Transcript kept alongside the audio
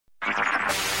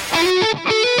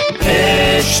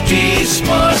HD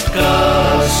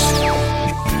Smartcast.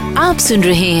 आप सुन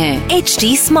रहे हैं HD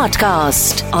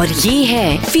Smartcast और ये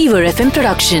है Fever FM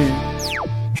production.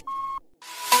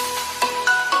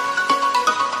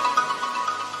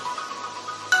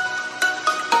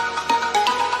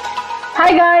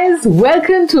 Hi guys,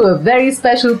 welcome to a very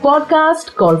special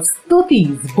podcast called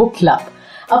Stuti's Book Club.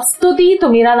 अब स्तुति तो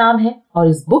मेरा नाम है और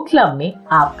इस बुक क्लब में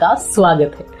आपका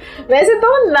स्वागत है। वैसे तो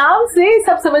नाम से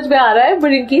सब समझ में आ रहा है,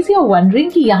 but in case you are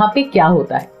wondering कि यहाँ पे क्या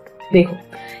होता है, देखो,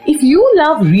 if you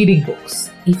love reading books,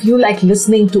 if you like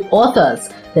listening to authors,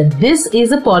 then this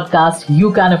is a podcast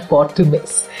you can't afford to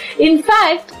miss. In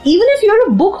fact, even if you're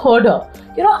a book hoarder,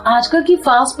 आजकल की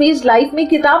fast paced life में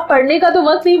किताब पढ़ने का तो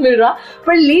वक्त नहीं मिल रहा,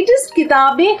 पर लेटेस्ट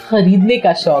किताबें खरीदने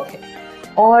का शौक है।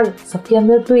 और सबके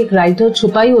अंदर तो एक राइटर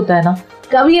छुपा ही होता है ना,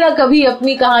 कभी ना कभी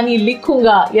अपनी कहानी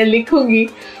लिखूंगा या लिखूंगी।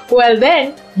 Well then,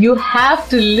 you have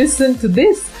to listen to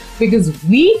this because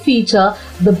we feature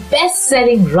the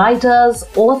best-selling writers,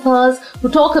 authors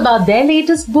who talk about their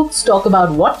latest books, talk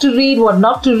about what to read, what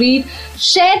not to read,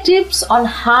 share tips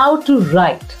on how to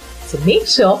write. So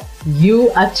make sure you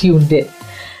are tuned in.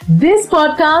 This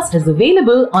podcast is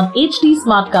available on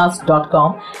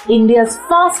hdsmartcast.com, India's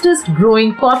fastest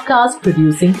growing podcast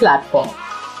producing platform.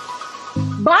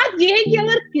 बात यह है कि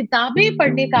अगर किताबें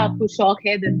पढ़ने का आपको शौक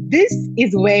है, then this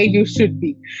is where you should be.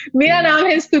 मेरा नाम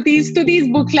है स्तुति's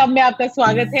बुक क्लब में आपका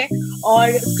स्वागत है।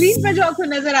 और स्क्रीन पर जो आपको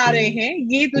नजर आ रहे हैं,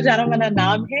 ये तो जाना माना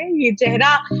नाम है, ये चेहरा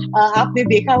आपने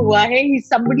देखा हुआ है।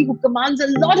 He's somebody who commands a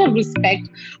lot of respect,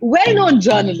 well-known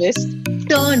journalist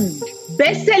turned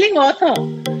best-selling author.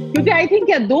 क्योंकि आई थिंक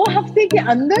 2 हफ्ते के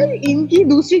अंदर इनकी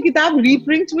दूसरी किताब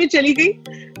रीप्रिंट में चली गई।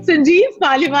 संजीव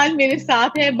पालीवाल मेरे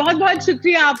साथ है। बहुत बहुत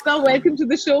शुक्रिया आपका, वेलकम टू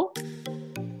द शो।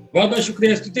 बहुत बहुत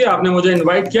शुक्रिया स्तुति, आपने मुझे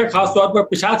इनवाइट किया, खास तौर पर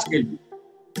पिशाच के लिए।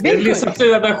 मेरे लिए सबसे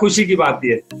ज्यादा खुशी की बात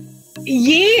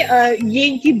ये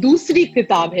इनकी दूसरी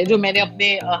किताब है जो मैंने अपने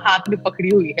हाथ में पकड़ी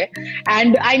हुई है।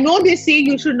 एंड आई नो दे से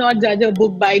यू शुड नॉट जज a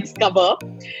book by its cover,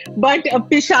 but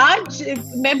पिशाच,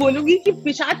 मैं बोलूंगी कि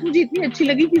पिशाच मुझे इतनी अच्छी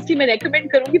लगी कि इसलिए मैं रेकमेंड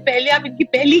करूंगी पहले आप इनकी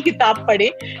पहली किताब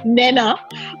पढ़े, नैना।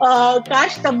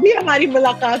 काश तब भी हमारी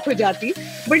मुलाकात हो जाती,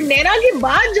 बट नैना के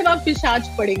बाद जब आप पिशाच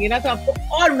पढ़ेंगे ना तो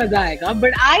आपको और मजा आएगा।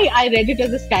 But I read it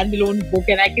as a standalone book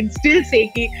and I can still say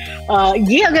कि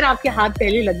ये अगर आपके हाथ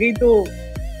पहले लग गई तो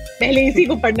पहले इसी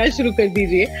को पढ़ना शुरू कर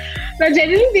दीजिए।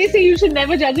 जनरली दे से यू शुड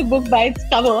नेवर जज a book by its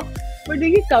cover, but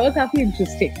देखिए कवर काफी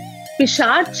इंटरेस्टिंग।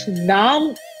 पिशाच नाम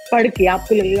पढ़ के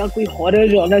आपको लगेगा कोई हॉरर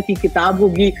जॉनर की किताब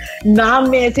होगी, नाम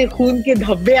में ऐसे खून के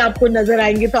धब्बे आपको नजर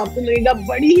आएंगे तो आपको लगेगा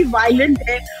बड़ी ही वायलेंट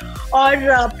है। और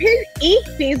फिर एक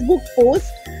फेसबुक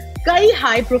पोस्ट, कई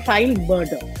हाई प्रोफाइल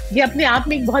मर्डर, ये अपने आप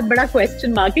में एक बहुत बड़ा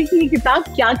क्वेश्चन मार्क है कि ये किताब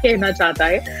क्या कहना चाहता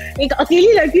है। एक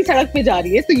अकेली लड़की सड़क पे जा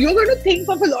रही है, तो you are going to think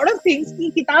of a lot of things कि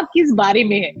किताब किस बारे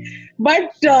में है।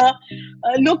 बट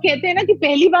लोग कहते हैं ना कि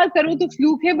पहली बार करो तो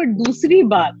फ्लूक है, बट दूसरी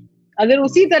बार अगर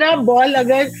उसी तरह बॉल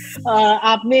अगर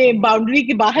आपने बाउंड्री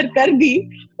के बाहर कर दी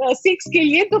 6 के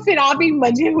लिए, तो फिर आप एक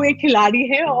मंझे हुए खिलाड़ी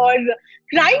हैं। और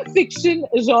क्राइम फिक्शन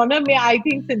जॉनर में आई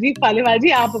थिंक संजीव पालीवाल जी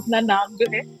आप अपना नाम जो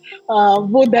है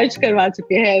वो दर्ज करवा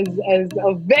चुके हैं as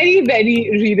a very very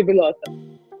readable author.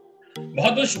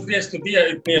 बहुत बहुत शुक्रिया स्तुति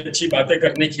इतनी अच्छी बातें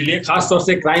करने के लिए, खास तौर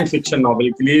से क्राइम फिक्शन नॉवल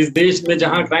के लिए। इस देश में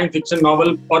जहां क्राइम फिक्शन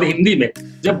नॉवल और हिंदी में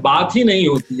जब बात ही नहीं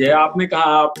होती है, आपने कहा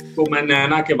आपको मैं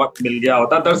नैना के वक्त मिल गया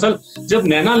होता। दरअसल जब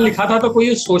नैना लिखा था तो कोई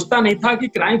ये सोचता नहीं था कि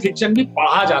क्राइम फिक्शन भी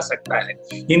पढ़ा जा सकता है।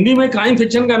 हिंदी में क्राइम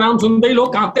फिक्शन का नाम सुनते ही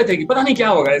लोग कांपते थे कि पता नहीं क्या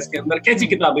होगा इसके अंदर, कैसी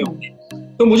किताबें होंगी।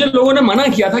 तो मुझे लोगों ने मना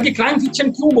किया था कि क्राइम फिक्शन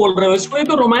क्यों बोल रहे हो इसको, ये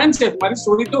तो रोमांस है, तुम्हारी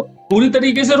स्टोरी तो पूरी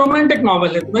तरीके से रोमांटिक नॉवल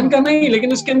है। तो मैंने कहा नहीं,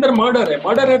 लेकिन इसके अंदर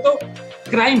मर्डर है तो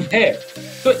क्राइम है,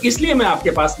 तो इसलिए मैं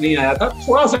आपके पास नहीं आया था।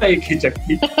 थोड़ा सा एक हिचक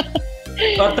थी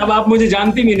और तब आप मुझे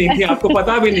जानती भी नहीं थी, आपको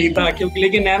पता भी नहीं था, क्योंकि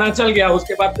लेकिन नैना चल गया,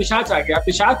 उसके बाद पिशाच आ गया।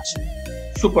 पिशाच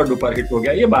सुपर डुपर हिट हो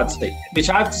गया, ये बात सही है।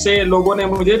 पिशाच से लोगों ने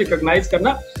मुझे रिकॉग्नाइज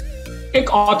करना, एक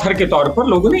ऑथर के तौर पर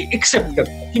लोगों ने एक्सेप्ट कर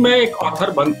दिया कि मैं एक ऑथर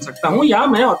बन सकता हूँ या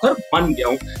मैं ऑथर बन गया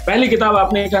हूँ। पहली किताब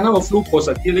आपने कहा ना वो फ्लूक हो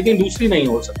सकती है, लेकिन दूसरी नहीं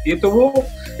हो सकती है, तो वो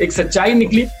एक सच्चाई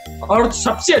निकली। और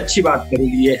सबसे अच्छी बात मेरे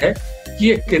लिए है कि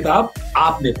ये किताब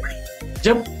आपने पढ़ी।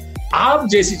 जब आप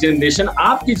जैसी जनरेशन,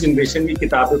 आपकी जनरेशन की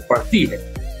किताबें पढ़ती है,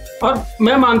 और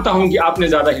मैं मानता हूं कि आपने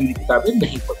ज्यादा हिंदी किताबें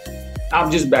नहीं पढ़ी,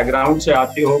 आप जिस बैकग्राउंड से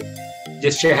आते हो,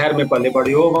 जिस शहर में पले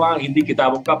बड़े हो, वहां हिंदी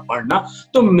किताबों का पढ़ना,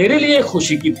 तो मेरे लिए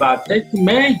खुशी की बात है कि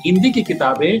मैं हिंदी की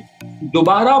किताबें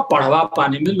दोबारा पढ़वा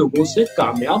पाने में लोगों से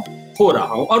कामयाब हो रहा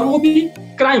हूं, और वो भी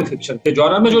क्राइम फिक्शन के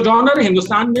जॉनर में, जो जॉनर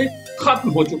हिंदुस्तान में खत्म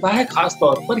हो चुका है, खास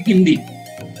तौर पर Hindi.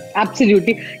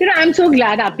 Absolutely. I am so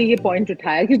glad आपने ये पॉइंट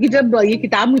उठाया, क्योंकि जब ये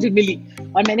किताब मुझे मिली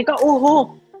और मैंने कहा ओहो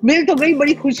मिल तो गई,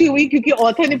 बड़ी खुशी हुई क्योंकि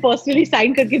ऑथर ने पर्सनली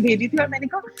साइन करके भेजी थी और मैंने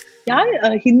कहा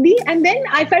यार Hindi, and then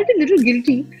I felt a little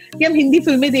guilty कि हम हिंदी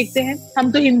फिल्में देखते हैं,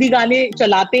 हम तो हिंदी गाने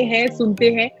चलाते हैं, सुनते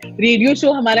हैं, रेडियो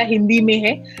शो हमारा हिंदी में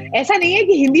है। ऐसा नहीं है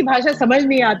कि हिंदी भाषा समझ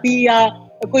नहीं आती या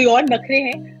कोई और नखरे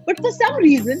हैं, but for some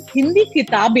reason Hindi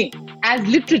किताबें एज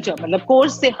लिटरेचर, मतलब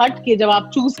कोर्स से हट के जब आप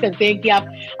चूज करते हैं कि आप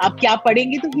क्या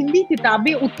पढ़ेंगे, तो हिंदी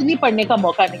किताबें उतनी पढ़ने का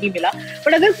मौका नहीं मिला।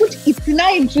 बट अगर कुछ इतना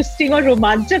इंटरेस्टिंग और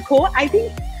रोमांचक हो, I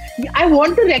think I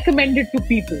want to recommend it to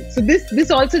people. So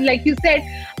this also, like you said,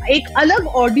 एक अलग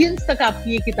ऑडियंस तक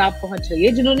आपकी ये किताब पहुंच रही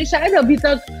है जिन्होंने शायद अभी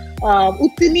तक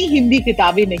उतनी हिंदी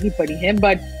किताबें नहीं पढ़ी हैं,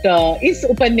 बट इस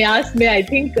उपन्यास में आई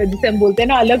थिंक जिसे हम बोलते हैं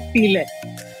ना, अलग फील है।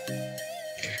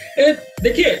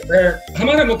 देखिए,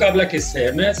 हमारा मुकाबला किससे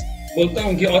है? मैं बोलता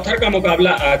हूँ कि ऑथर का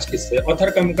मुकाबला आज किससे? ऑथर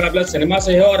का मुकाबला सिनेमा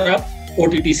से है और आप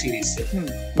OTT सीरीज से।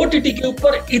 OTT के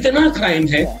ऊपर इतना क्राइम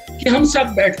है कि हम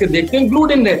सब बैठ के देखते हैं,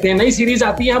 ग्लूड इन रहते हैं। नई सीरीज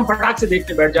आती है, हम फटाक से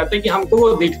देखते बैठ जाते हैं कि हमको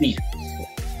वो देखनी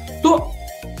है। तो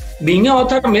बीइंग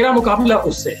ऑथर मेरा मुकाबला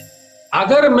उससे है।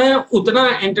 अगर मैं उतना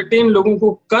एंटरटेन लोगों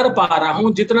को कर पा रहा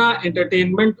हूं जितना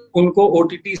एंटरटेनमेंट उनको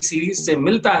OTT सीरीज से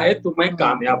मिलता है, तो मैं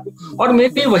कामयाब हूं। और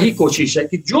मेरी वही कोशिश है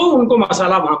कि जो उनको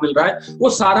मसाला वहां मिल रहा है वो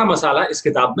सारा मसाला इस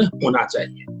किताब में होना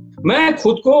चाहिए। मैं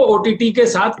खुद को OTT के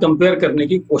साथ कंपेयर करने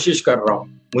की कोशिश कर रहा हूं।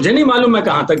 मुझे नहीं मालूम मैं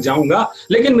कहां तक जाऊंगा,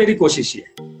 लेकिन मेरी कोशिश ये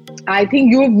है। I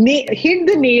think you hit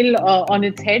the nail on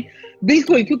its head.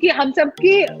 बिल्कुल, क्योंकि हम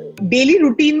सबके डेली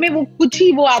रूटीन में वो कुछ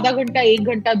ही, वो आधा घंटा, 1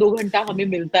 घंटा, 2 घंटा हमें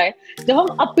मिलता है जब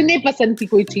हम अपने पसंद की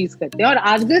कोई चीज करते हैं। और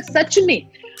आजकल सच में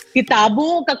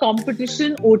किताबों का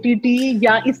कंपटीशन OTT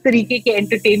या इस तरीके के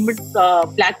एंटरटेनमेंट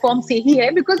प्लेटफॉर्म से ही है,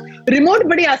 बिकॉज रिमोट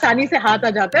बड़ी आसानी से हाथ आ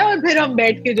जाता है और फिर हम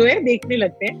बैठ के जो है देखने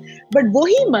लगते हैं। बट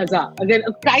वही मजा, अगर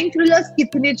क्राइम थ्रिलर्स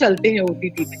कितने चलते हैं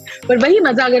OTT में, पर वही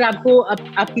मजा अगर आपको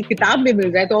आपकी किताब में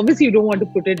मिल जाए तो obviously you don't want to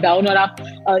put it down, और आप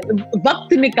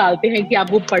वक्त निकालते हैं कि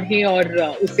आप वो पढ़ें और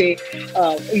उसे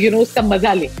उसका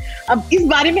मजा लें। अब इस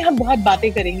बारे में हम बहुत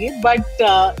बातें करेंगे, बट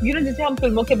जैसे हम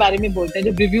फिल्मों के बारे में बोलते हैं,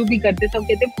 जब रिव्यू भी करते हैं तो हम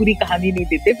कहते हैं पूरी कहानी नहीं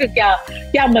देते, फिर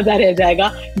क्या मजा रह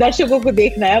जाएगा, दर्शकों को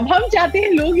देखना है। अब हम चाहते हैं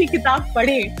लोग ये किताब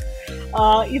पढ़ें।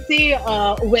 इसे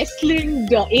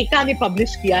वेस्टलैंड एका ने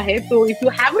पब्लिश किया है, तो if you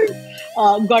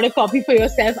haven't got a copy for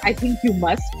yourself, I think you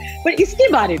must. पर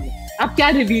इसके बारे में आप क्या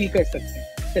रिवील कर सकते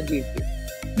हैं संजीव जी?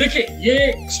 देखिए,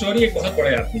 ये स्टोरी एक बहुत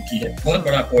बड़े आदमी की है, बहुत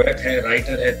बड़ा पोएट है,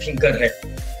 राइटर है, थिंकर है।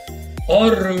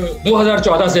 और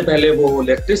 2014 से पहले वो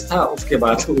लेफ्टिस्ट था, उसके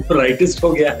बाद वो राइटिस्ट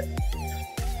हो गया है।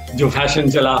 जो फैशन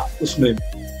चला उसमें,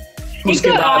 उसके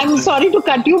बाद I am sorry to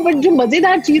cut you, but जो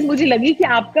मजेदार चीज मुझे लगी कि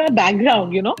आपका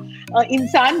बैकग्राउंड,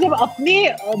 इंसान जब अपने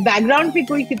बैकग्राउंड पे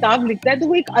कोई किताब लिखता है तो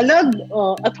वो एक अलग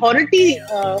अथॉरिटी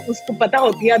उसको पता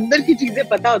होती है, अंदर की चीजें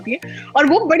पता होती है, और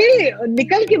वो बड़े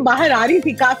निकल के बाहर आ रही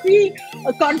थी। काफी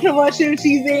कंट्रोवर्शियल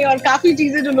चीजें और काफी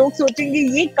चीजें जो लोग सोचेंगे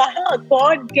ये कहाँ,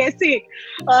 कौन, कैसे।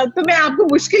 तो मैं आपको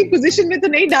मुश्किल पोजीशन में तो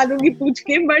नहीं डालूंगी पूछ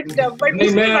के, बट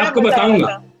मैं आपको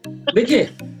बताऊंगा। देखिए,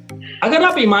 अगर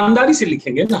आप ईमानदारी से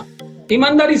लिखेंगे ना,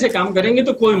 ईमानदारी से काम करेंगे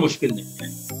तो कोई मुश्किल नहीं है।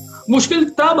 मुश्किल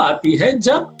तब आती है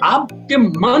जब आपके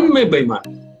मन में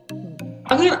बेईमानी।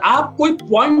 अगर आप कोई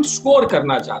पॉइंट स्कोर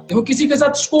करना चाहते हो, किसी के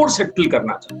साथ स्कोर सेटल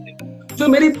करना चाहते हो, तो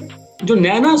मेरी जो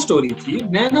नैना स्टोरी थी,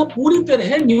 नैना पूरी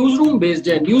तरह न्यूज रूम बेस्ड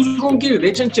है। न्यूज रूम की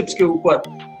रिलेशनशिप्स के ऊपर,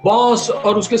 बॉस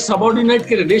और उसके सबऑर्डिनेट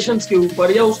के रिलेशंस के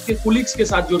ऊपर, या उसके कुलीग्स के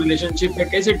साथ जो रिलेशनशिप है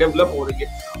कैसे डेवलप हो रही है,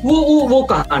 वो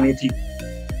कहानी थी।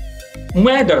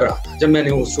 मैं डर रहा था जब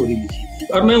मैंने वो स्टोरी लिखी थी,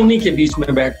 और मैं उन्हीं के बीच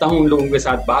में बैठता हूँ, उन लोगों के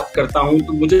साथ बात करता हूँ,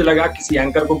 तो मुझे लगा किसी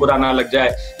एंकर को बुरा ना लग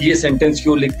जाए, ये सेंटेंस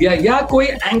क्यों लिख दिया, या कोई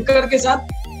एंकर के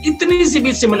साथ इतनी सी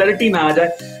भी सिमिलरिटी ना आ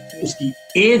जाए, उसकी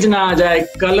एज ना आ जाए,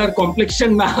 कलर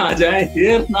कॉम्प्लेक्शन ना आ जाए,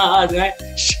 हेयर ना आ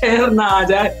जाए, शहर ना आ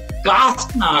जाए,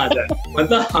 कास्ट ना आ जाए।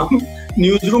 मतलब हम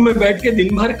न्यूज रूम में बैठ के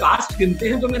दिन भर कास्ट गिनते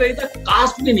हैं, तो मेरा इतना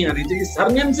कास्ट भी नहीं आनी चाहिए,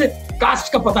 सरनेम से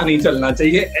कास्ट का पता नहीं चलना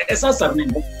चाहिए, ऐसा सरनेम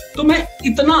हो। तो मैं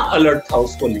इतना अलर्ट था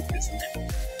उसको लिखते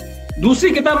समय। दूसरी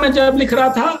किताब मैं जब लिख रहा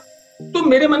था तो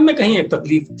मेरे मन में कहीं एक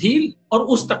तकलीफ थी, और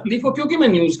उस तकलीफ को, क्योंकि मैं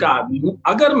न्यूज का आदमी हूं,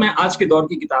 अगर मैं आज के दौर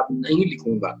की किताब नहीं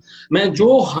लिखूंगा, मैं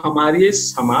जो हमारे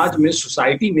समाज में,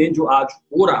 सोसाइटी में जो आज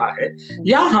हो रहा है,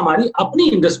 या हमारी अपनी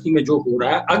इंडस्ट्री में जो हो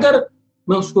रहा है, अगर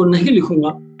मैं उसको नहीं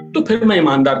लिखूंगा तो फिर मैं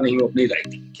ईमानदार नहीं हूं अपनी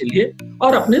राइटिंग के लिए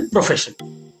और अपने प्रोफेशन।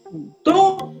 तो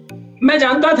मैं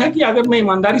जानता था कि अगर मैं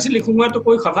ईमानदारी से लिखूंगा तो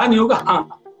कोई खफा नहीं होगा। हाँ,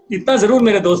 इतना जरूर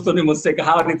मेरे दोस्तों ने मुझसे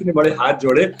कहा और इतने बड़े हाथ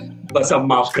जोड़े, बस अब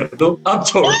माफ कर दो, अब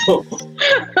छोड़ दो।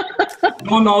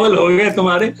 2 नॉवल हो गए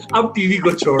तुम्हारे, अब टीवी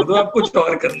को छोड़ दो, अब कुछ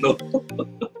और कर लो।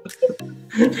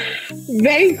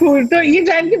 Very cool. तो ये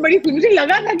जान के बड़ी खुशी, मुझे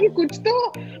लगा था कि कुछ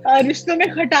तो रिश्तों में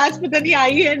खटास पता नहीं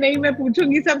आई है नहीं, मैं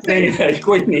पूछूंगी सबसे। नहीं,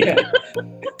 कोई नहीं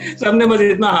है। सबने बस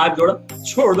इतना हाथ जोड़ा,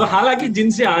 छोड़ दो। हालांकि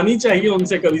जिनसे आनी चाहिए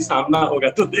उनसे कभी सामना होगा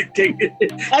तो देखेंगे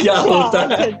क्या होता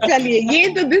है। चलिए, ये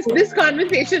तो दिस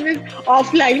कॉन्वर्सेशन इज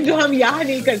ऑफलाइन जो हम यहाँ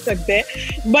नहीं कर सकते।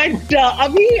 बट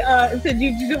अभी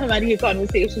संजीव जी जो हमारी ये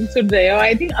कॉन्वर्सेशन सुन रहे हो,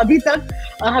 आई थिंक अभी तक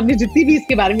हमने जितनी भी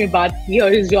इसके बारे में बात की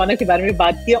और इस जॉनर के बारे में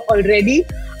बात की, ऑलरेडी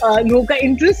लोगों का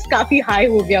इंटरेस्ट काफी हाई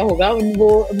हो गया होगा। वो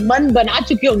मन बना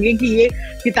चुके होंगे कि ये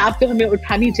किताब तो हमें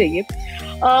उठानी चाहिए।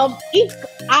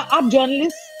 आप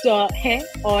जर्नलिस्ट हैं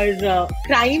और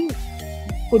क्राइम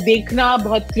को देखना,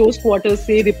 बहुत क्लोज क्वार्टर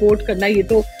से रिपोर्ट करना, ये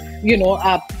तो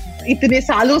आप इतने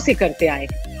सालों से करते आए।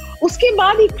 उसके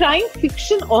बाद एक क्राइम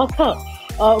फिक्शन ऑथर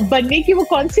बनने की वो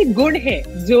कौन से गुण है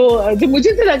जो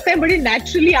मुझे तो लगता है बड़े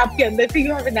नेचुरली आपके अंदर से,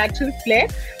 you have a natural flair,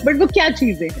 but वो क्या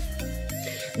चीजें हैं?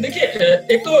 देखिए,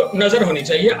 एक तो नजर होनी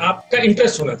चाहिए, आपका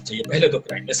इंटरेस्ट होना चाहिए पहले तो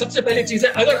क्राइम में। सबसे पहली चीज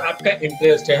है, अगर आपका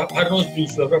इंटरेस्ट है, आप हर रोज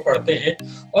न्यूज़पेपर पढ़ते हैं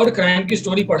और क्राइम की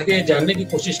स्टोरी पढ़ के जानने की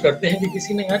कोशिश करते हैं कि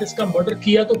किसी ने यार इसका मर्डर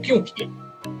किया तो क्यों किया,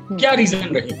 क्या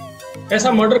रीजन रही,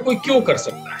 ऐसा मर्डर कोई क्यों कर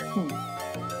सकता है।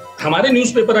 हमारे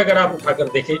न्यूज़पेपर अगर आप उठाकर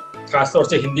देखें, खासतौर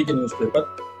से हिंदी के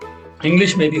न्यूज़पेपर,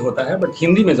 इंग्लिश में भी होता है बट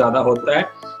हिंदी में ज्यादा होता है।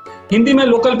 हिंदी में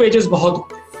लोकल पेजेस बहुत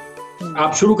होते हैं।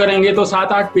 आप शुरू करेंगे तो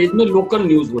 7-8 पेज में लोकल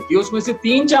न्यूज होती है, उसमें से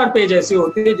 3-4 पेज ऐसे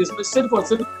होते हैं जिसमें सिर्फ और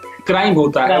सिर्फ क्राइम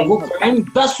होता है। वो क्राइम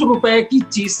 10 रुपए की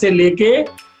चीज से लेके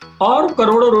और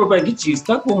करोड़ों रुपए की चीज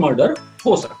तक वो मर्डर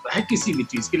हो सकता है। किसी भी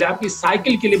चीज के लिए, आपकी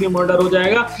साइकिल के लिए भी मर्डर हो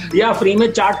जाएगा या फ्री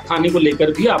में चाट खाने को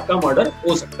लेकर भी आपका मर्डर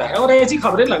हो सकता है। और ऐसी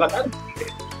खबरें लगातार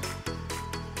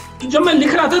जब मैं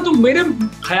लिख रहा था तो मेरे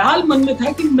ख्याल मन में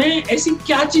था कि मैं ऐसी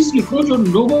क्या चीज लिखूं जो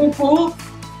लोगों को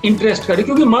इंटरेस्ट करे,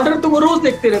 क्योंकि मर्डर तो वो रोज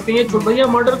देखते रहते हैं। छोड़ भैया,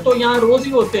 मर्डर तो यहाँ रोज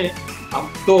ही होते हैं। अब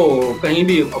तो कहीं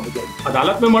भी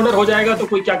अदालत में मर्डर हो जाएगा तो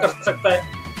कोई क्या कर सकता है,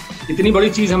 इतनी बड़ी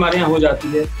चीज हमारे यहाँ हो जाती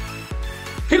है।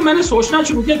 फिर मैंने सोचना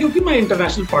शुरू किया, क्योंकि मैं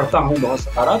इंटरनेशनल पढ़ता हूँ बहुत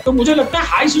सारा, तो मुझे लगता है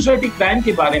हाई सोसाइटी क्राइम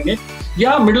के बारे में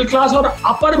या मिडिल क्लास और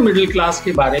अपर मिडिल क्लास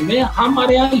के बारे में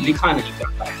हमारे यहाँ लिखा नहीं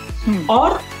जाता है।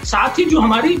 और साथ ही जो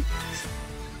हमारी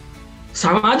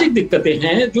सामाजिक दिक्कतें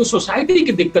हैं, जो सोसाइटी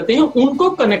की दिक्कतें हैं, उनको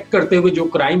कनेक्ट करते हुए जो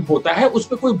क्राइम होता है उस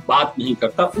पर कोई बात नहीं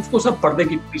करता, उसको सब पर्दे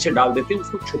के पीछे डाल देते हैं,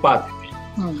 उसको छुपा देते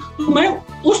हैं। तो मैं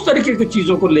उस तरीके की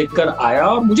चीजों को लेकर आया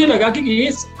और मुझे लगा कि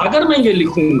ये अगर मैं ये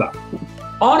लिखूंगा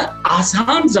और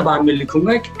आसान जबान में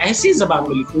लिखूंगा, एक ऐसी जबान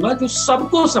में लिखूंगा जो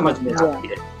सबको समझ में आती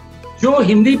है, जो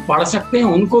हिंदी पढ़ सकते हैं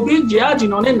उनको भी, या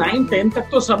जिन्होंने 9-10 तक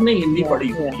तो सबने हिंदी पढ़ी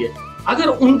होती है, अगर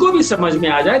उनको भी समझ में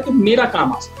आ जाए तो मेरा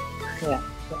काम आसान है।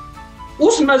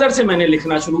 उस नजर से मैंने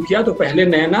लिखना शुरू किया। तो पहले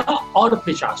नैना और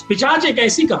पिशाच। पिशाच एक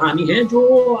ऐसी कहानी है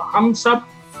जो हम सब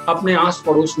अपने आस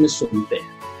पड़ोस में सुनते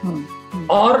हैं,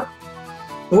 और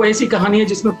वो ऐसी कहानी है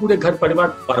जिसमें पूरे घर परिवार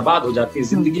बर्बाद हो जाती है,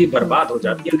 जिंदगी बर्बाद हो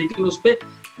जाती है, लेकिन उस पे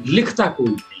लिखता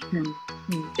कोई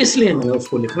नहीं। इसलिए मैंने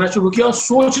उसको लिखना शुरू किया और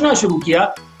सोचना शुरू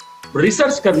किया,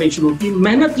 रिसर्च करनी शुरू की,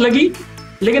 मेहनत लगी,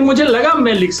 लेकिन मुझे लगा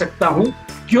मैं लिख सकता हूं,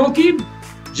 क्योंकि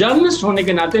जर्नलिस्ट होने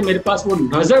के नाते मेरे पास वो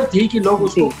नजर थी कि लोग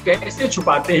उसको कैसे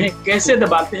छुपाते हैं, कैसे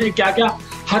दबाते हैं, क्या क्या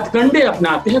हथकंडे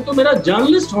अपनाते हैं। तो मेरा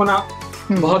जर्नलिस्ट होना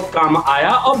बहुत काम आया।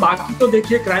 और बाकी तो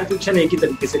देखिए, क्राइम फिक्शन एक ही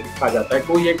तरीके से लिखा जाता है।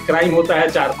 कोई एक क्राइम होता है,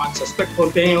 4-5 सस्पेक्ट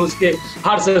होते हैं, उसके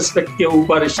हर सस्पेक्ट के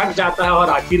ऊपर शक जाता है और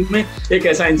आखिर में एक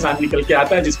ऐसा इंसान निकल के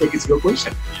आता है जिसपे किसी को कोई शक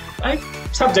नहीं होता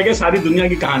है। सब जगह सारी दुनिया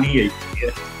की कहानी यही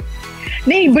है।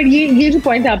 नहीं, बट ये जो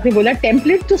पॉइंट आपने बोला,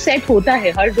 टेम्पलेट तो सेट होता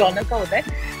है, हर जॉनर का होता है,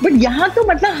 बट यहाँ तो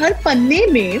मतलब हर पन्ने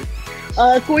में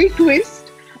कोई ट्विस्ट।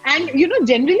 एंड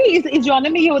जनरली इस जॉनर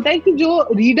में ये होता है कि जो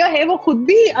रीडर है वो खुद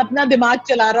भी अपना दिमाग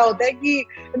चला रहा होता है कि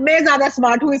मैं ज्यादा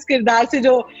स्मार्ट हूँ इस किरदार से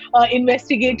जो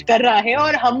इन्वेस्टिगेट कर रहा है,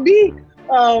 और हम भी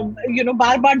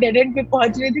बार बार डेड एंड पे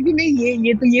पहुंच रहे थे कि नहीं,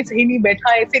 ये सही नहीं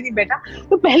बैठा, ऐसे नहीं बैठा।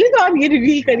 तो पहले तो आप ये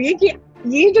रिवील करिए कि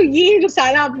ये जो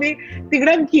सारा आपने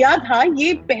तिगड़म किया था,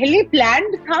 ये पहले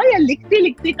प्लान्ड था या लिखते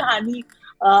लिखते कहानी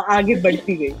आगे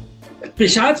बढ़ती गई?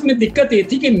 पिशाच में दिक्कत ये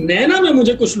थी कि नैना में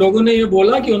मुझे कुछ लोगों ने ये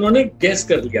बोला कि उन्होंने गेस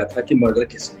कर लिया था कि मर्डर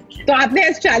किसने किया। तो आपने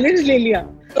चैलेंज ले लिया?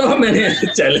 तो मैंने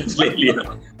चैलेंज ले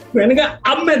लिया। मैंने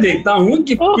कहा अब मैं देखता हूँ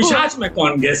कि पिशाच में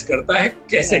कौन गेस करता है,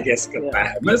 कैसे गेस करता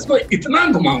है। मैं इसको इतना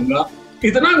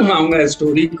घुमाऊंगा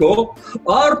स्टोरी को,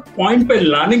 और पॉइंट पे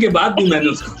लाने के बाद भी मैंने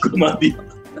उसको घुमा दिया।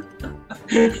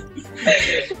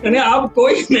 अब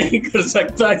कोई नहीं कर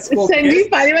सकता इसको। संजीव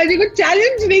पालीवाल जी को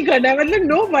चैलेंज नहीं करना है, मतलब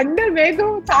नो वंडर मैं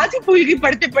तो सांस ही फूल गई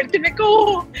पढ़ते पढ़ते। मैं को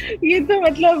ये तो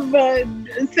मतलब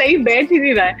सही बैठ ही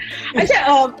नहीं रहा है। अच्छा,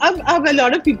 अब a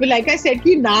lot of people, like I said,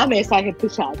 कि नाम ऐसा है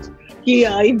पिशाच कि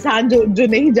इंसान जो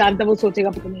नहीं जानता वो सोचेगा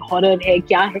पता नहीं हॉरर है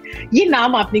क्या है। ये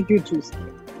नाम आपने क्यों चूज किया,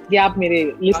 ये आप मेरे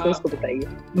लिसनर्स को बताइए।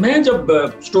 मैं जब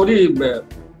स्टोरी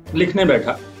लिखने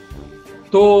बैठा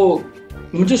तो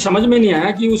मुझे समझ में नहीं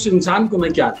आया कि उस इंसान को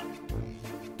मैं क्या था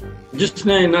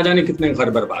जिसने ना जाने कितने घर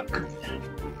बर्बाद कर दिए।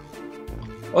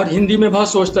 और हिंदी में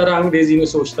बहुत सोचता रहा, अंग्रेजी में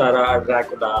सोचता रहा,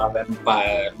 ड्रैकुला,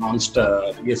 वैम्पायर,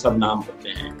 मॉन्स्टर, ये सब नाम होते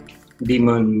हैं,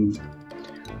 डीमन।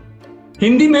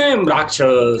 हिंदी में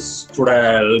राक्षस,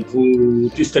 चुड़ैल,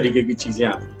 भूत, इस तरीके की चीजें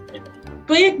आती हैं।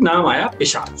 तो एक नाम आया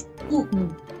पिशाच।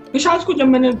 पिशाच को जब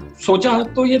मैंने सोचा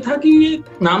तो ये था कि ये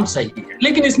नाम सही है,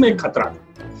 लेकिन इसमें एक खतरा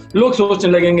था। लोग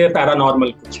सोचने लगेंगे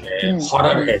पैरानॉर्मल कुछ है,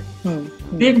 हॉरर है,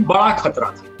 एक बड़ा खतरा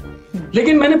था।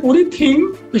 लेकिन मैंने पूरी थीम,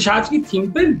 पिशाच की थीम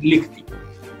पे लिख दी।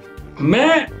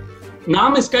 मैं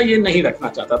नाम इसका ये नहीं रखना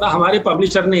चाहता था, हमारे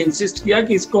पब्लिशर ने इंसिस्ट किया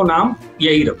कि इसको नाम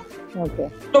यही रखो।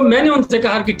 तो मैंने उनसे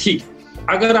कहा कि ठीक है,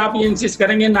 अगर आप ये इंसिस्ट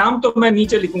करेंगे नाम, तो मैं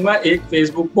नीचे लिखूंगा एक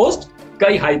फेसबुक पोस्ट,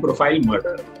 कई हाई प्रोफाइल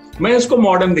मर्डर। मैं इसको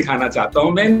मॉडर्न दिखाना चाहता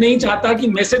हूँ। मैं नहीं चाहता कि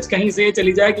मैसेज कहीं से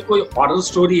चली जाए कि कोई हॉरर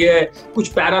स्टोरी है, कुछ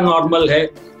पैरानॉर्मल है।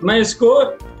 मैं इसको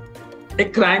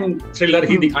एक क्राइम थ्रिलर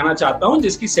ही दिखाना चाहता हूँ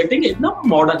जिसकी सेटिंग एकदम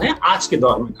मॉडर्न है, आज के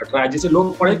दौर में घट रहा है, जिसे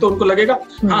लोग पढ़े तो उनको लगेगा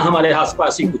हाँ हमारे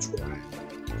आसपास ही कुछ हो रहा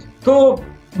है। तो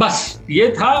बस ये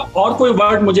था, और कोई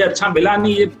वर्ड मुझे अच्छा मिला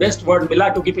नहीं, ये बेस्ट वर्ड मिला,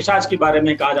 क्योंकि पिशाच के बारे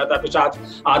में कहा जाता है पिशाच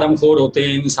आदमखोर होते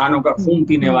हैं, इंसानों का खून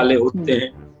पीने वाले होते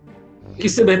हैं।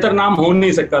 इससे बेहतर नाम हो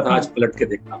नहीं सकता था आज पलट के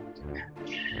देखना।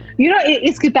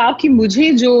 इस किताब की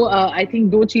मुझे जो आई थिंक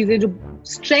दो चीजें जो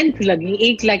स्ट्रेंथ लगी,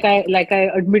 एक लाइक आई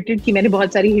एडमिटेड कि मैंने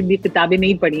बहुत सारी हिंदी किताबें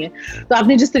नहीं पढ़ी हैं, तो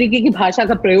आपने जिस तरीके की भाषा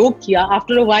का प्रयोग किया,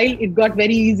 after a while it got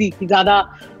very easy, कि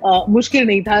ज्यादा मुश्किल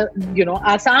नहीं था,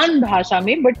 आसान भाषा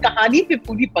में, बट कहानी पे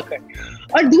पूरी पकड़।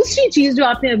 और दूसरी चीज जो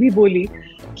आपने अभी बोली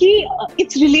कि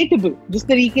इट्स रिलेटेबल, जिस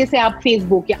तरीके से आप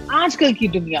फेसबुक या आजकल की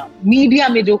दुनिया मीडिया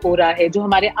में जो हो रहा है, जो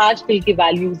हमारे आजकल के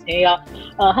वैल्यूज हैं,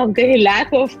 या हम कहें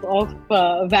लैक ऑफ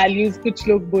वैल्यूज कुछ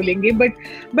लोग बोलेंगे,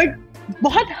 बट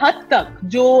बहुत हद तक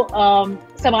जो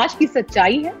समाज की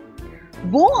सच्चाई है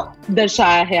वो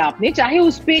दर्शाया है आपने, चाहे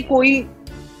उस पे कोई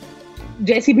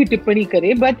जैसी भी टिप्पणी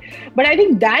करे, but I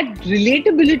think that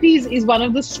relatability is one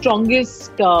of the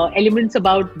strongest elements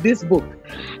about this book.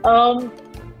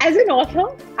 As an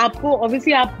author आपको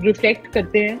ऑब्वियसली आप रिफ्लेक्ट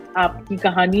करते हैं, आपकी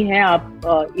कहानी है,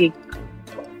 आप एक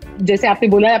जैसे आपने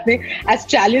बोला, आपने एज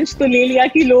चैलेंज तो ले लिया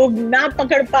कि लोग ना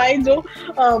पकड़ पाए, जो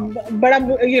बड़ा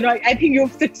I think you have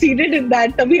succeeded in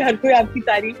that, तभी हर कोई आपकी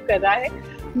तारीफ कर रहा है।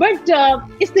 बट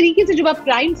इस तरीके से जब आप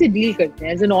क्राइम से डील करते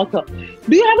हैं as an author,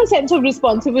 do you have a sense of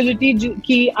responsibility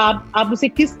कि आप उसे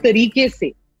किस तरीके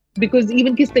से, बिकॉज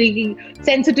इवन किस तरीके की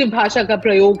सेंसिटिव भाषा का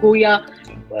प्रयोग हो, या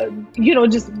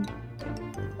जिस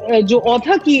जो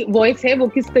ऑथर की वॉइस है वो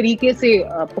किस तरीके से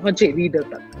पहुंचे रीडर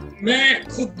तक? मैं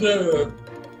खुद,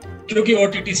 क्योंकि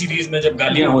OTT सीरीज में जब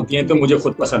गालियां होती हैं तो मुझे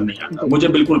खुद पसंद नहीं आता, मुझे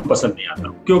बिल्कुल पसंद नहीं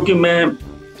आता, क्योंकि मैं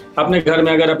अपने घर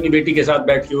में अगर अपनी बेटी के साथ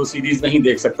बैठ के वो सीरीज नहीं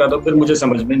देख सकता तो फिर मुझे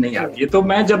समझ में नहीं आती है। तो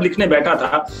मैं जब लिखने बैठा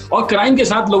था, और क्राइम के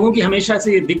साथ लोगों की हमेशा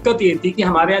से ये दिक्कत ये थी कि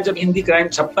हमारे यहाँ जब हिंदी क्राइम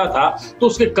छपता था तो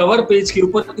उसके कवर पेज के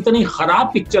ऊपर इतनी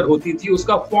खराब पिक्चर होती थी,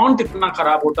 उसका फॉन्ट इतना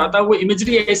खराब होता था, वो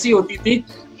इमेजरी ऐसी होती थी,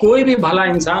 कोई भी भला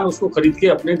इंसान उसको खरीद के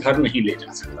अपने घर नहीं ले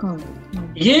जा सकता।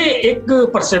 ये एक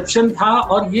परसेप्शन था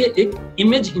और ये एक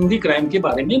इमेज हिंदी क्राइम के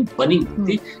बारे में बनी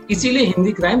थी, इसीलिए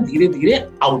हिंदी क्राइम धीरे धीरे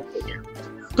आउट हो गया।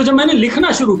 तो जब मैंने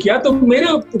लिखना शुरू किया तो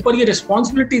मेरे ऊपर ये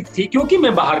रिस्पॉन्सिबिलिटी थी, क्योंकि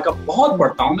मैं बाहर का बहुत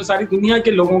पढ़ता हूँ, मैं सारी दुनिया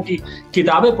के लोगों की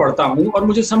किताबें पढ़ता हूँ, और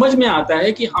मुझे समझ में आता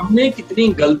है कि हमने कितनी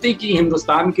गलती की,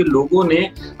 हिंदुस्तान के लोगों ने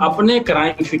अपने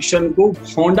क्राइम फिक्शन को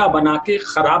भोंडा बना के,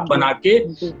 खराब बना के,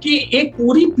 कि एक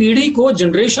पूरी पीढ़ी को,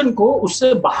 जनरेशन को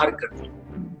उससे बाहर कर दिया,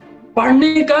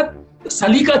 पढ़ने का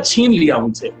सलीका छीन लिया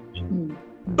उनसे।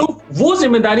 तो वो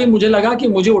जिम्मेदारी मुझे लगा कि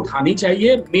मुझे उठानी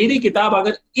चाहिए। मेरी किताब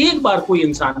अगर एक बार कोई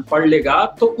इंसान पढ़ लेगा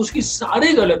तो उसकी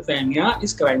सारी गलतफहमियां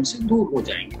इस क्राइम से दूर हो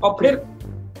जाएंगी। और फिर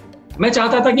मैं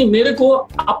चाहता था कि मेरे को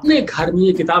अपने घर में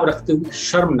ये किताब रखते हुए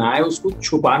शर्म ना आए, उसको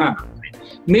छुपाना ना पड़े।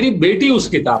 मेरी बेटी उस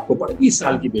किताब को पढ़े, 20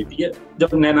 साल की बेटी है, जब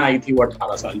नैना आई थी वो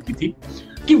 18 साल की थी,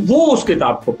 कि वो उस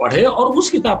किताब को पढ़े और उस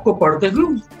किताब को पढ़ते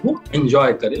हुए वो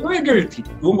एंजॉय करे। वो गिल्ट थी,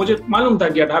 वो मुझे मालूम था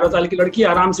कि 18 साल की लड़की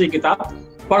आराम से ये किताब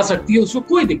पढ़ सकती है, उसको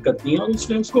कोई दिक्कत नहीं है। और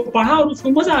उसने उसको पढ़ा और उसको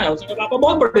मजा आया, उसने कहा पापा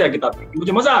बहुत बढ़िया किताब थी,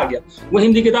 मुझे मजा आ गया। वो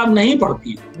हिंदी किताब नहीं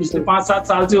पढ़ती है, पिछले 5-7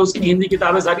 साल से उसकी हिंदी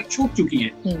किताबें सारी छूट चुकी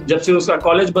हैं। जब से उसका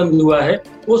कॉलेज बंद हुआ है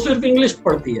वो सिर्फ इंग्लिश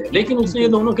पढ़ती है, लेकिन उसने ये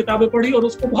दोनों किताबें पढ़ी और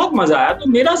उसको बहुत मजा आया। तो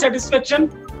मेरा सेटिस्फेक्शन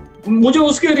मुझे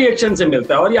उसके रिएक्शन से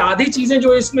मिलता है। और ये आधी चीजें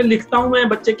जो इसमें लिखता हूँ मैं,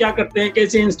 बच्चे क्या करते हैं,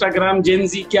 कैसे इंस्टाग्राम, जेन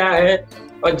जी क्या है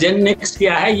और जेन नेक्स्ट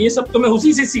क्या है, ये सब तो मैं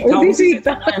उसी से सीखा हूँ।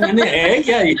 मैंने है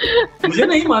क्या ये, मुझे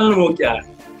नहीं मालूम वो क्या है,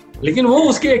 लेकिन वो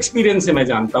उसके एक्सपीरियंस से मैं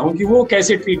जानता हूँ कि वो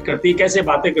कैसे ट्रीट करती है, कैसे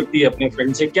बातें करती है अपने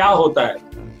फ्रेंड से, क्या होता है।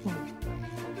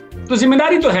 तो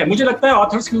जिम्मेदारी तो है, मुझे लगता है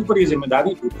ऑथर्स के ऊपर ये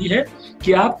जिम्मेदारी होती है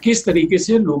कि आप किस तरीके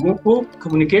से लोगों को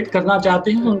कम्युनिकेट करना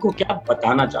चाहते हैं, उनको क्या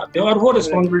बताना चाहते हैं, और वो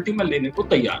रिस्पॉन्सिबिलिटी में लेने को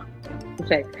तैयार हूँ।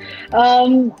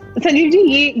 संजीव जी,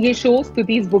 ये शो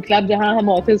स्तुतिज बुक क्लब जहां हम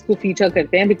ऑथर्स को फीचर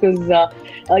करते हैं, बिकॉज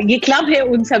ये क्लब है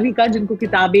उन सभी का जिनको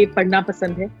किताबें पढ़ना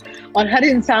पसंद है, और हर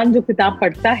इंसान जो किताब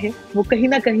पढ़ता है वो कहीं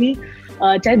ना कहीं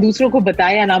चाहे दूसरों को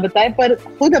बताए या ना बताए, पर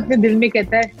खुद अपने दिल में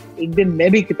कहता है एक दिन मैं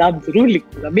भी किताब जरूर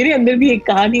लिखूंगा, मेरे अंदर भी एक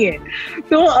कहानी है।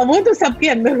 तो वो तो सबके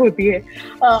अंदर होती है,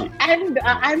 एंड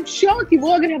आई एम श्योर कि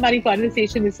वो अगर हमारी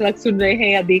कॉन्वर्सेशन इस वक्त सुन रहे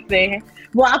हैं या देख रहे हैं,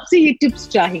 वो आपसे ये टिप्स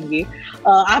चाहेंगे।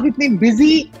 आप इतने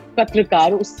बिजी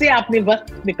पत्रकार, उससे आपने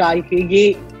वक्त निकाल के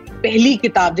ये पहली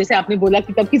किताब, जैसे आपने बोला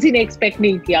कि तब किसी ने एक्सपेक्ट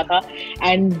नहीं किया था,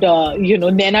 and you know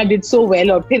Naina did so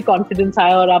well, और फिर कॉन्फिडेंस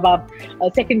आया, और अब आप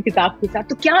सेकंड किताब के साथ,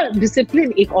 तो क्या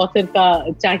डिसिप्लिन एक ऑथर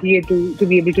का चाहिए to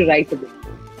be able to write a book?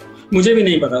 मुझे भी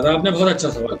नहीं पता था, आपने बहुत अच्छा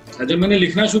सवाल पूछा। जब मैंने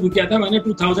लिखना शुरू किया था, मैंने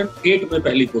 2008 में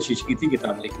पहली कोशिश की थी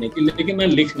किताब लिखने की, लेकिन मैं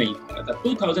लिख नहीं पा रहा था।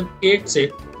 2008 से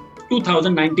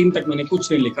 2019 तक मैंने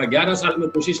कुछ नहीं लिखा। 11 साल में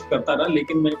कोशिश करता रहा,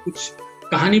 लेकिन मैं कुछ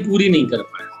कहानी पूरी नहीं कर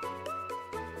पाया।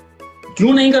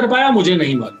 क्यों नहीं कर पाया मुझे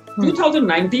नहीं मालूम।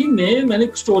 2019 में मैंने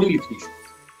एक स्टोरी लिखनी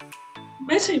शुरू,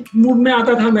 वैसे मूड में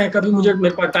आता था मैं, कभी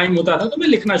मेरे पास टाइम होता था तो मैं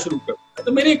लिखना शुरू करता।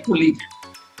 तो मेरे एक कुलीग है,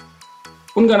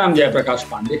 उनका नाम जयप्रकाश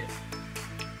पांडे है।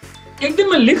 एक दिन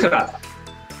मैं लिख रहा था,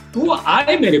 वो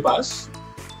आए मेरे पास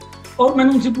और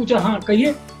मैंने उनसे पूछा, हाँ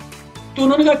कहिए। तो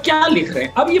उन्होंने कहा क्या लिख रहे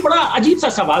हैं? अब ये बड़ा अजीब सा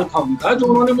सवाल था उनका, जो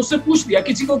उन्होंने मुझसे पूछ दिया।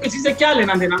 किसी को किसी से क्या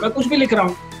लेना देना, मैं कुछ भी लिख रहा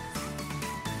हूँ।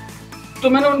 तो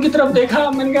मैंने उनकी तरफ देखा,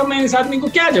 मैंने कहा मैं इस आदमी को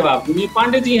क्या जवाब दूं? ये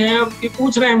पांडे जी हैं, अब ये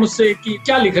पूछ रहे हैं मुझसे कि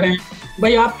क्या लिख रहे हैं।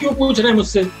 भाई आप क्यों पूछ रहे हैं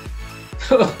मुझसे?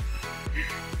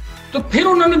 तो फिर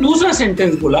उन्होंने दूसरा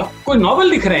सेंटेंस बोला, कोई नॉवल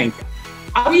लिख रहे हैं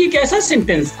क्या? अब ये एक ऐसा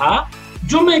सेंटेंस था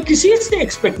जो मैं किसी से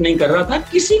एक्सपेक्ट नहीं कर रहा था,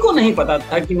 किसी को नहीं पता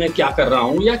था कि मैं क्या कर रहा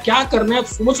हूं या क्या करना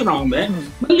सोच रहा हूं। मैं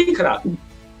लिख रहा था।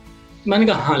 मैंने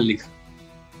कहा हाँ लिख।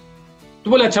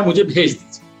 तो बोले अच्छा मुझे भेज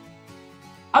दीजिए।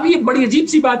 अब ये बड़ी अजीब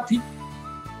सी बात थी।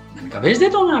 मैंने कहा भेज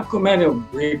देता हूं मैं आपको। मैंने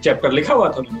एक चैप्टर लिखा हुआ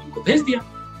था, मैंने उनको भेज दिया।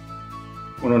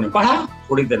 उन्होंने पढ़ा,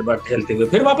 थोड़ी देर बाद टहलते हुए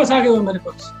फिर वापस आ गए मेरे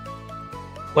पास।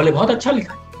 बोले बहुत अच्छा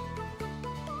लिखा।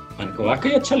 मैंने कहा वाकई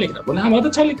अच्छा लिखा? बोले हाँ बहुत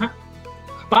अच्छा लिखा।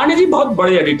 पांडे जी बहुत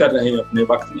बड़े एडिटर रहे अपने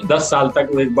वक्त में, 10 साल तक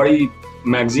वो एक बड़ी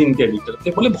मैगजीन के एडिटर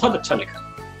थे। बोले बहुत अच्छा लिखा,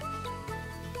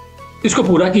 इसको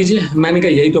पूरा कीजिए। मैंने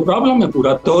कहा यही तो प्रॉब्लम है,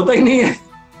 पूरा तो होता ही नहीं है।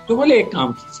 तो बोले एक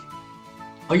काम कीजिए,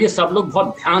 और ये सब लोग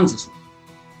बहुत ध्यान से सुने।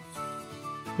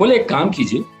 बोले एक काम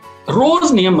कीजिए,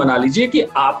 रोज नियम बना लीजिए कि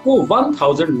आपको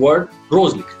 1000 वर्ड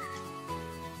रोज लिखने।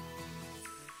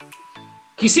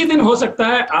 किसी दिन हो सकता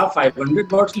है आप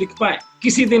 500 वर्ड्स लिख पाए,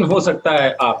 किसी दिन हो सकता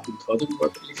है आप 2000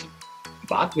 वर्ड लिखें।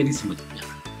 बात मेरी समझ में आ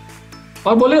गई।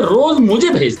 और बोले रोज मुझे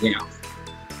भेज दें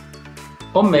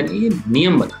आप। और मैंने ये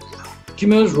नियम बना लिया कि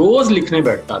मैं रोज लिखने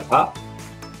बैठता था,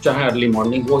 चाहे अर्ली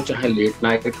मॉर्निंग हो चाहे लेट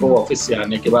नाइट हो। ऑफिस से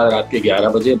आने के बाद रात के 11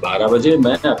 बजे 12 बजे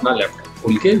मैं अपना लैपटॉप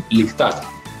खोल के लिखता था।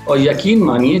 और यकीन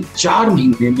मानिए 4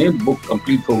 महीने में बुक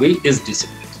कंप्लीट हो गई इस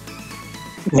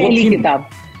डिसिप्लिन। पहली किताब,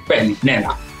 पहली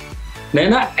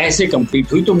नैना ऐसे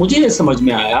कंप्लीट हुई। तो मुझे ये समझ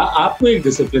में आया आपको एक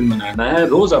डिसिप्लिन बनाना है,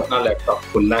 रोज अपना लैपटॉप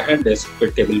खोलना है, डेस्क पे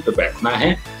टेबल पे बैठना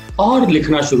है और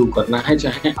लिखना शुरू करना है।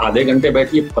 चाहे आधे घंटे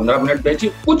बैठिए, 15 मिनट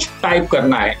बैठिए, कुछ टाइप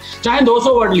करना है, चाहे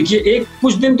 200 वर्ड लिखिए। एक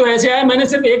कुछ दिन तो ऐसे आए मैंने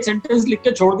सिर्फ एक सेंटेंस लिख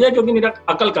के छोड़ दिया क्योंकि मेरा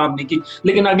अकल काम नहीं की,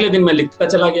 लेकिन अगले दिन मैं लिखता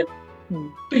चला गया।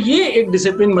 तो ये एक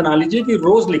डिसिप्लिन बना लीजिए कि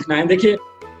रोज लिखना है। देखिए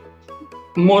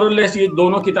मोर और लेस ये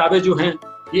दोनों किताबें जो हैं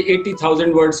ये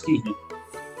 80,000 वर्ड्स की हैं।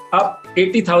 अब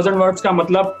 80,000 वर्ड्स का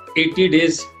मतलब 80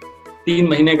 डेज, 3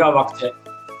 महीने का वक्त है।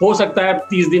 हो सकता है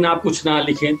 30 दिन आप कुछ ना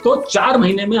लिखें, तो 4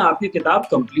 महीने में आपकी किताब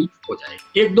कंप्लीट हो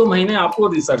जाएगी। 1-2 महीने आपको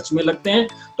रिसर्च में लगते हैं,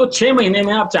 तो 6 महीने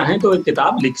में आप चाहें तो एक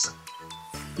किताब लिख सकते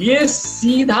हैं। ये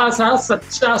सीधा सा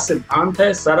सच्चा सिद्धांत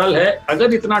है, सरल है।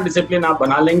 अगर इतना डिसिप्लिन आप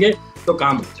बना लेंगे तो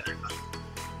काम हो जाएगा।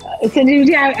 Sanjeev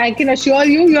ji, I can assure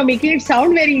you are making it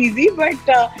sound very easy,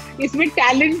 but इसमें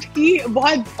टैलेंट की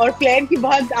बहुत और फ्लेयर की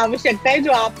बहुत आवश्यकता है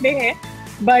जो आप में है।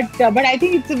 But I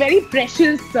think it's a very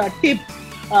precious tip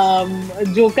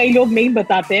जो कई लोग नहीं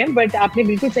बताते हैं। बट आपने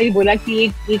बिल्कुल सही बोला कि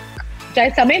एक चाहे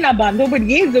समय ना बांधो, बट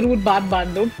ये जरूर बात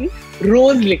बांधो कि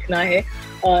रोज लिखना है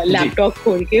लैपटॉप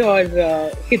खोल के, और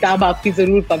किताब आपकी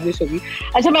जरूर पब्लिश होगी।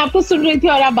 अच्छा, मैं आपको सुन रही थी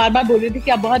और आप बार बार बोल रहे थे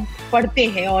कि आप बहुत पढ़ते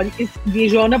हैं, और ये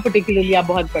जॉनर पर्टिकुलरली आप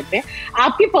बहुत पढ़ते हैं।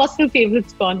 आपके पर्सनल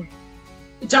फेवरेट्स कौन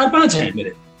है? 4-5 हैं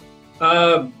मेरे।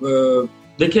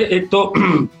 देखिए, एक तो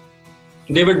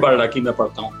डेविड बर्नार्ड मैं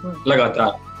पढ़ता हूँ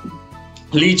लगातार,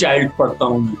 ली चाइल्ड पढ़ता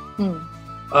हूँ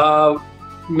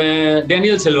मैं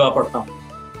डैनियल सिल्वा पढ़ता हूँ।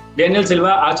 डैनियल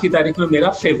सिल्वा आज की तारीख में मेरा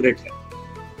फेवरेट है।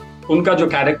 उनका जो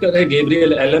कैरेक्टर है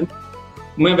गैब्रियल एलन,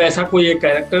 मैं वैसा कोई एक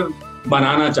कैरेक्टर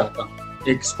बनाना चाहता हूँ,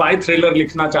 एक स्पाई थ्रिलर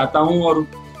लिखना चाहता हूँ और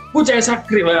कुछ ऐसा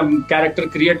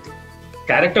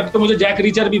कैरेक्टर तो मुझे जैक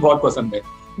रीचर भी बहुत पसंद है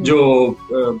जो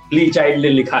ली चाइल्ड ने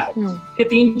लिखा है। ये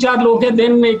 3-4 लोग हैं।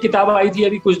 देन एक किताब आई थी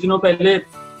अभी कुछ दिनों पहले,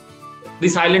 द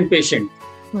साइलेंट पेशेंट,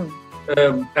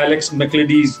 एलेक्स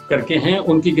मैक्लेडीज करके हैं,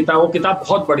 उनकी किताब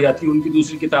बहुत बढ़िया थी। उनकी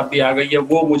दूसरी किताब भी आ गई है,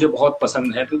 वो मुझे बहुत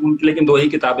पसंद है, तो लेकिन 2 ही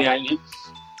किताबें आई हैं।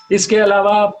 इसके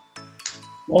अलावा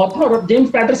ऑथर जेम्स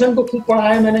पैटरसन को खूब पढ़ा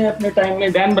है मैंने अपने टाइम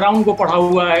में, डैन ब्राउन को पढ़ा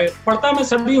हुआ है, पढ़ता मैं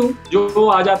सभी हूँ जो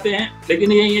आ जाते हैं,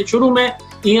 लेकिन ये शुरू में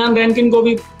इयान रैंकिन को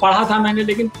भी पढ़ा था मैंने,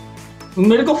 लेकिन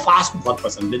मेरे को फास्ट बहुत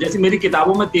पसंद है। जैसे मेरी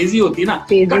किताबों में तेजी होती है ना,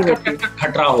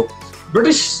 खट रहा हो।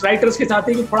 ब्रिटिश राइटर्स के साथ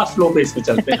है कि थोड़ा स्लो पेस में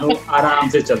चलते हैं, वो आराम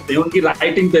से चलते हैं, उनकी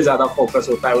राइटिंग पे ज्यादा फोकस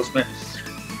होता है उसमें।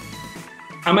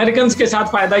 अमेरिकन के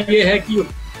साथ फायदा ये है कि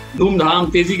धूमधाम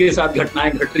तेजी के साथ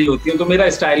घटनाएं घट रही होती हैं, तो मेरा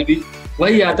स्टाइल भी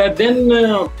वही आता है। देन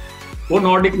वो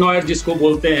नॉर्डिक नॉयर जिसको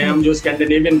बोलते हैं हम, जो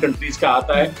स्कैंडिनेवियन कंट्रीज का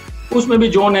आता है, उसमें भी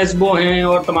जॉन एस्बो हैं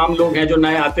और तमाम लोग हैं जो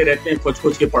नए आते रहते हैं,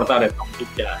 खोज के पढ़ता रहता हूँ कि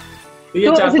क्या है।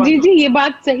 तो जी ये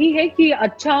बात सही है कि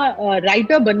अच्छा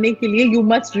राइटर बनने के लिए यू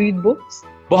मस्ट रीड बुक्स,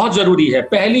 बहुत जरूरी है।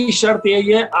 पहली शर्त यही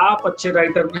है, आप अच्छे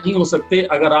राइटर नहीं हो सकते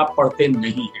अगर आप पढ़ते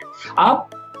नहीं हैं। आप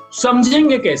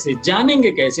समझेंगे कैसे,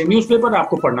 जानेंगे कैसे? न्यूज़पेपर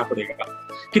आपको पढ़ना पड़ेगा,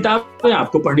 किताबें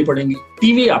आपको पढ़नी पड़ेंगी,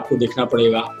 टीवी आपको देखना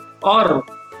पड़ेगा और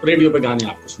रेडियो पे गाने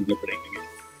आपको सुनने पड़ेंगे।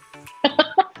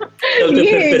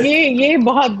 ये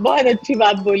बहुत बहुत अच्छी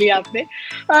बात बोली आपने।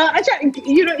 अच्छा,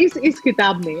 इस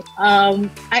किताब में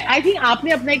आई थिंक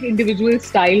आपने अपना एक इंडिविजुअल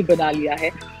स्टाइल बना लिया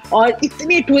है और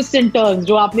इतने ट्विस्ट एंड टर्न्स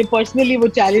जो आपने पर्सनली वो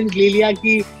चैलेंज ले लिया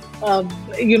कि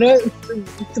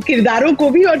किरदारों को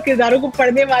भी और किरदारों को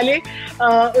पढ़ने वाले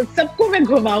सबको मैं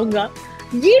घुमाऊंगा।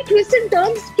 ये ट्विस्ट एंड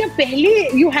टर्न्स क्या पहले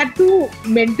you had to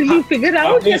mentally figure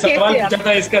out या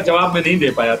कैसे? इसका जवाब मैं नहीं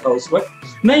दे पाया था उस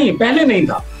वक्त। नहीं, पहले नहीं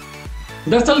था।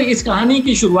 दरअसल इस कहानी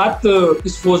की शुरुआत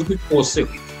इस फेसबुक पोस्ट से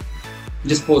हुई,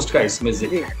 जिस पोस्ट का इसमें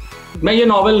जिक्र है। मैं ये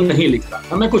नॉवेल नहीं लिख रहा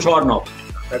था, मैं कुछ और नॉवेल लिख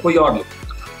रहा था, कोई और लिख रहा था।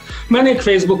 मैंने एक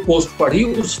फेसबुक पोस्ट पढ़ी,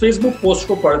 उस फेसबुक पोस्ट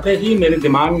को पढ़ते ही मेरे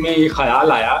दिमाग में ये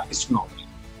ख्याल आया इस नॉवेल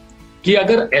कि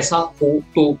अगर ऐसा हो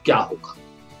तो क्या होगा।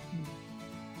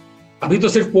 अभी तो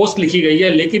सिर्फ पोस्ट लिखी गई है,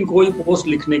 लेकिन कोई पोस्ट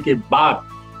लिखने के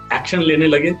बाद एक्शन लेने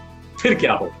लगे फिर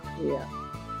क्या होगा।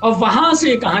 और वहां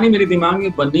से कहानी मेरे दिमाग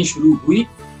में बननी शुरू हुई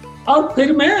और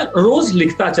फिर मैं रोज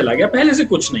लिखता चला गया। पहले से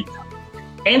कुछ नहीं था।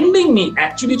 एंडिंग में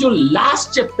एक्चुअली जो लास्ट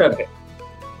चैप्टर है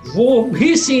वो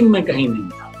भी सीन में कहीं नहीं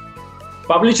था।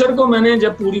 पब्लिशर को मैंने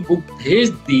जब पूरी बुक भेज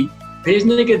दी,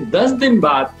 भेजने के 10 दिन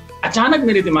बाद अचानक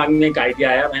मेरे दिमाग में एक आइडिया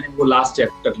आया। मैंने वो लास्ट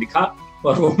चैप्टर लिखा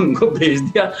और वो उनको भेज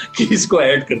दिया कि इसको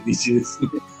ऐड कर दीजिए इसमें।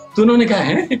 तो उन्होंने कहा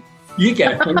है ये क्या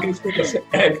है, इसको कैसे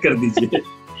ऐड कर दीजिए।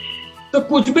 तो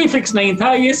कुछ भी फिक्स नहीं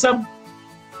था, ये सब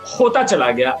होता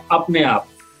चला गया अपने आप।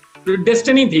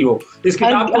 डेस्टिनी थी वो इस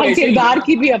किताब हर किरदार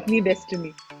की भी अपनी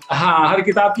डेस्टिनी। हाँ, हर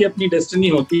किताब की अपनी डेस्टिनी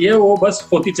होती है, वो बस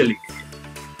होती चली गई।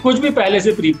 कुछ भी पहले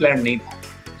से प्री प्लान नहीं था।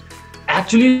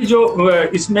 एक्चुअली जो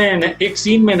इसमें एक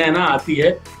सीन में नैना आती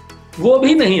है वो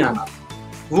भी नहीं आना,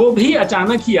 वो भी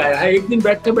अचानक ही आया है। एक दिन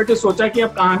बैठे बैठे सोचा कि अब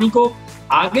कहानी को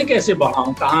आगे कैसे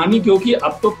बढ़ाऊं कहानी, क्योंकि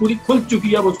अब तो पूरी खुल चुकी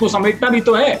है, अब उसको समेटना भी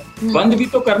तो है, बंद भी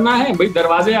तो करना है। भाई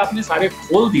दरवाजे आपने सारे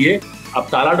खोल दिए, अब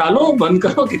ताला डालो, बंद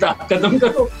करो, किताब खत्म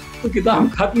करो। तो किताब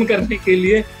खत्म करने के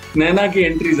लिए नैना की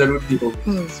एंट्री जरूरी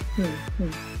होगी।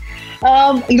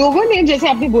 लोगों ने, जैसे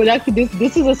आपने बोला कि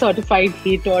this is a certified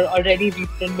hit और ऑलरेडी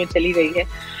रीप्रिंट में चली गई है,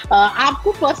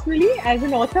 आपको पर्सनली एज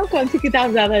एन ऑथर कौन सी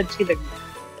किताब ज्यादा अच्छी लगी?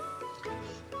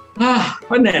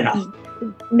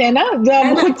 नैना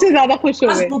खुद से ज्यादा खुश हो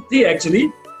गए। बुक थी एक्चुअली,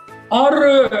 और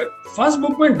फर्स्ट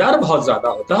बुक में डर बहुत ज्यादा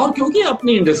होता है, और क्योंकि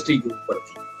अपनी इंडस्ट्री के ऊपर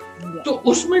थी तो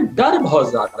उसमें डर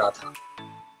बहुत ज्यादा था,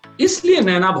 इसलिए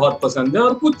नैना बहुत पसंद है।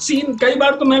 और कुछ सीन कई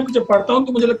बार तो मैं जब पढ़ता हूँ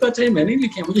तो मुझे लगता है अच्छा मैंने ही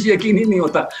लिखे, मुझे यकीन ही नहीं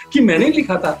होता कि मैंने ही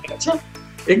लिखा था। अच्छा,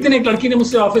 एक दिन एक लड़की ने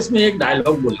मुझसे ऑफिस में एक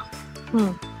डायलॉग बोला,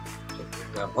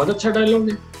 बहुत अच्छा डायलॉग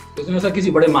है, उसने ऐसा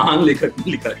किसी बड़े महान लेखक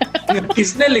ने लिखा है।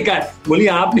 किसने लिखा है? बोली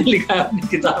आपने लिखा है अपनी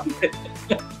किताब में।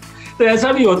 तो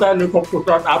ऐसा भी होता है, लोगों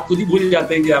को आप खुद ही भूल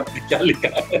जाते हैं कि आपने क्या लिखा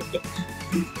है।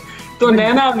 तो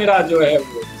नैना मेरा जो है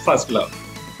वो फर्स्ट लव।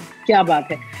 क्या बात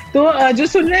है। तो जो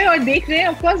सुन रहे हैं और देख रहे हैं,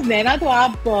 ऑफ कोर्स नैना तो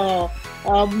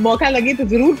आप मौका लगे तो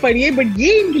जरूर पढ़िए, बट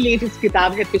ये इनकी लेटेस्ट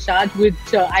किताब है पिशाच,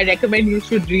 which I recommend you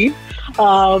should read.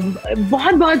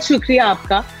 बहुत बहुत शुक्रिया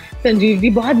आपका संजीव जी,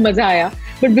 बहुत मजा आया।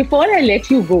 But before I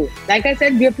let you go, like I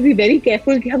said, we have to be very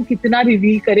careful कि हम कितना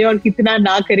रिवील करें और कितना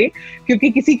ना करें, क्योंकि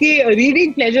किसी के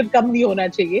रीडिंग प्लेजर कम नहीं होना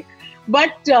चाहिए।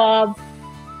 बट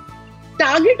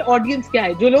टारगेट ऑडियंस क्या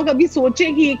है? जो लोग अभी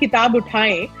सोचें कि ये किताब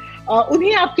उठाएं,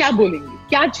 उन्हें आप क्या बोलेंगे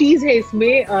क्या चीज है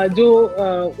इसमें जो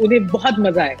उन्हें बहुत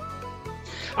मजा आए?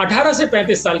 18 से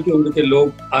 35 साल की उम्र के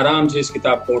लोग आराम से इस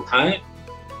किताब को उठाएं,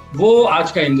 वो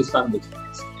आज का हिंदुस्तान देखेंगे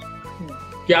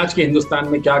कि आज के हिंदुस्तान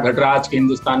में क्या घट रहा है, आज के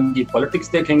हिंदुस्तान की पॉलिटिक्स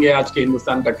देखेंगे, आज के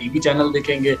हिंदुस्तान का टीवी चैनल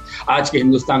देखेंगे, आज के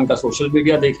हिंदुस्तान का सोशल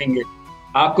मीडिया देखेंगे।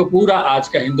 आपको पूरा आज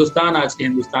का हिंदुस्तान, आज के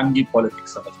हिंदुस्तान की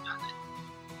पॉलिटिक्स समझना है।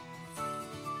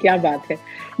 क्या बात है,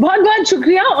 बहुत बहुत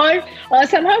शुक्रिया। और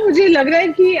समा, मुझे लग रहा है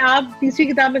कि आप तीसरी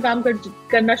किताब में काम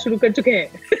करना शुरू कर चुके हैं।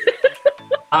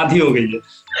 आधी हो गई है।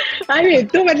 अरे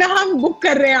तो मतलब हम बुक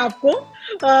कर रहे हैं आपको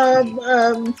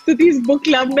स्तुतिज बुक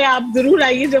क्लब में। आप जरूर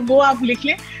आइए जब वो आप लिख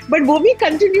लें। बट वो भी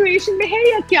कंटिन्यूएशन में है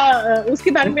या क्या,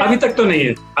 उसके बारे में? अभी तक तो नहीं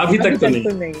है, अभी तक तो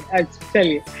नहीं। अच्छा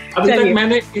चलिए, अभी तक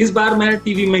मैंने इस बार मैं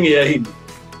टीवी में गया ही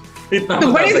नहीं। तो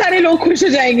बड़े सारे लोग खुश हो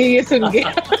जाएंगे ये सुन के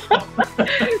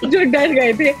जो डर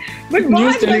गए थे। बट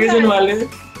न्यूज टेलीविजन वाले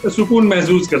सुकून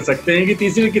महसूस कर सकते हैं कि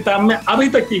तीसरी किताब में अभी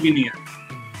तक टीवी नहीं है।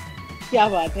 क्या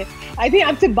बात है। आई थिंक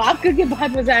आपसे बात करके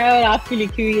बहुत मजा आया और आपकी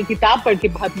लिखी हुई ये किताब पढ़ के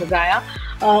बहुत मजा आया।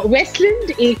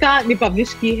 वेस्टलैंड एका ने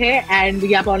पब्लिश की है एंड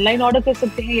ये आप ऑनलाइन ऑर्डर कर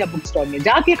सकते हैं या बुक स्टोर में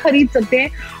जाके खरीद सकते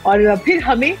हैं। और फिर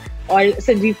हमें और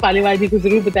संजीव पालेवार जी को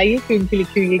जरूर बताइए कि उनकी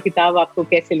लिखी हुई ये किताब आपको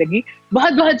कैसे लगी।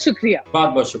 बहुत बहुत शुक्रिया। बहुत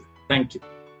बहुत शुक्रिया, thank you.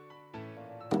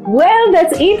 Well,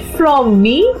 that's it from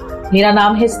me. मेरा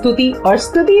नाम है स्तुति और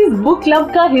स्तुति बुक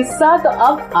क्लब का हिस्सा तो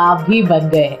अब आप भी बन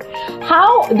गए हैं।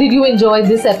 How did you enjoy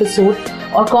this episode?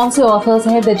 और कौन से ऑथर्स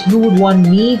हैं that you would want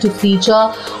me to feature?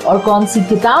 और कौन सी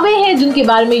किताबें हैं जिनके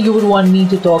बारे में you would want me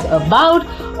to talk about?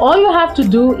 All you have to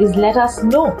do is let us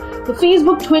know. तो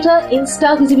Facebook, Twitter, Insta,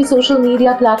 किसी भी सोशल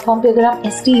मीडिया प्लेटफॉर्म पे अगर आप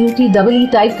STUTEE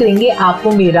टाइप करेंगे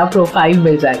आपको मेरा प्रोफाइल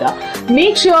मिल जाएगा।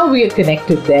 Make sure we are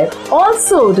connected there.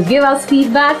 Also, to give us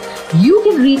feedback, you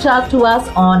can reach out to us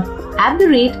on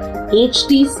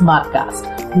 @HT Smartcast.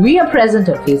 We are present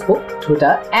on Facebook,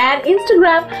 Twitter, and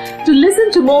Instagram. To listen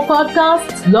to more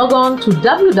podcasts, log on to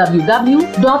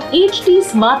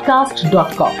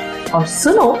www.htsmartcast.com और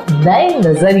सुनो नए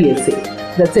नजरिए से।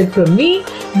 That's it from me.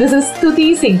 This is Stuti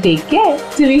Singh. Take care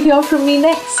till you hear from me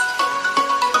next.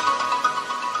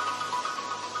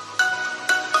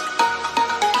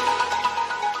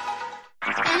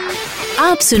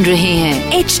 आप सुन रहे हैं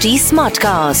HD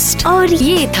Smartcast और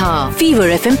ये था Fever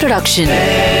FM production.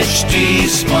 HD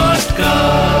Smartcast।